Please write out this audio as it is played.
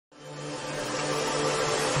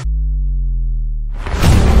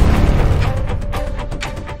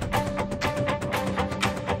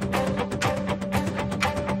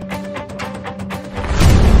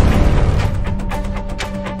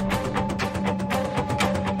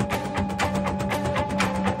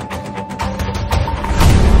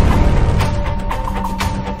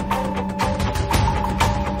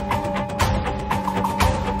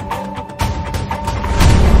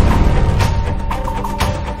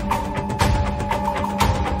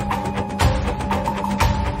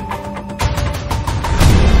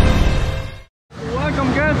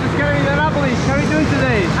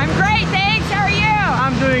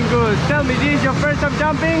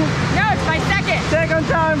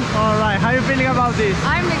how are you feeling about this?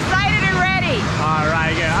 I'm excited and ready.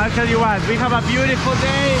 Alright, good. I'll tell you what, we have a beautiful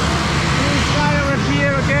day. Blue sky over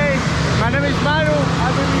here, okay? My name is Manu.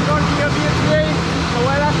 I've been recording your video today, so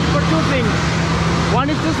I'll ask you for two things.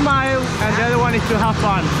 One is to smile, and the other one is to have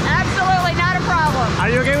fun. Absolutely, not a problem. Are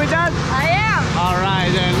you okay with that? I am.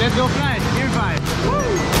 Alright then, let's go fly. Give me 5.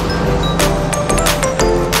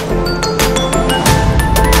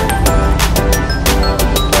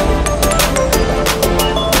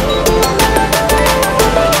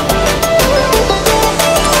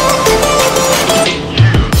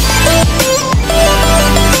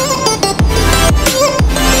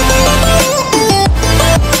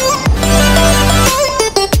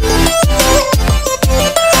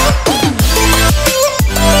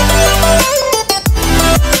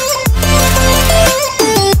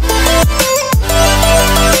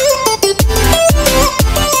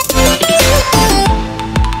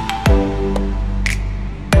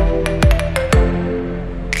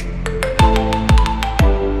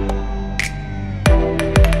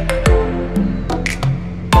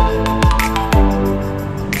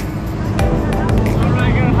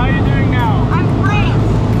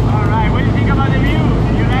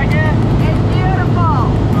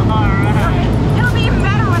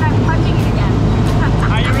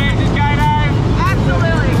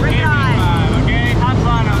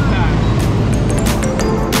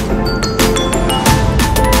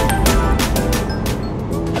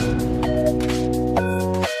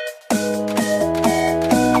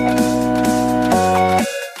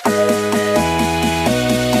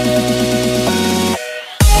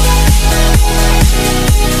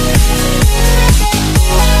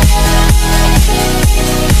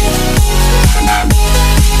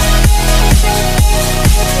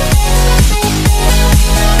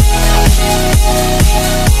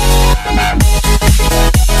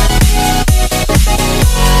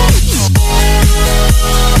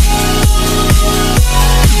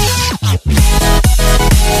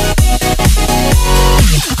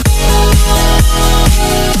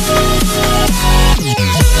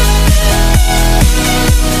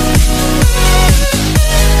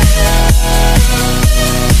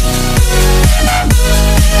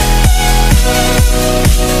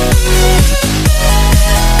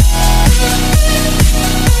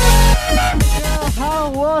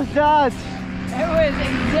 That? It was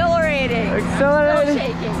exhilarating. Exhilarating? So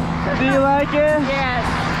shaking. Do you like it? Yes.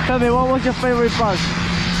 Tell me, what was your favorite part?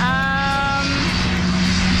 I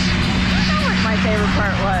don't know what my favorite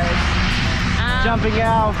part was. Jumping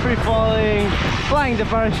out, free falling, flying the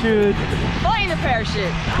parachute. Flying the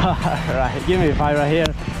parachute. Alright, give me a 5 right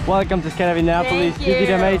here. Welcome to Skydive Indianapolis. Thank You did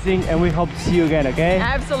you. amazing, and we hope to see you again, okay?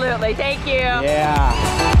 Absolutely. Thank you.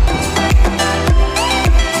 Yeah.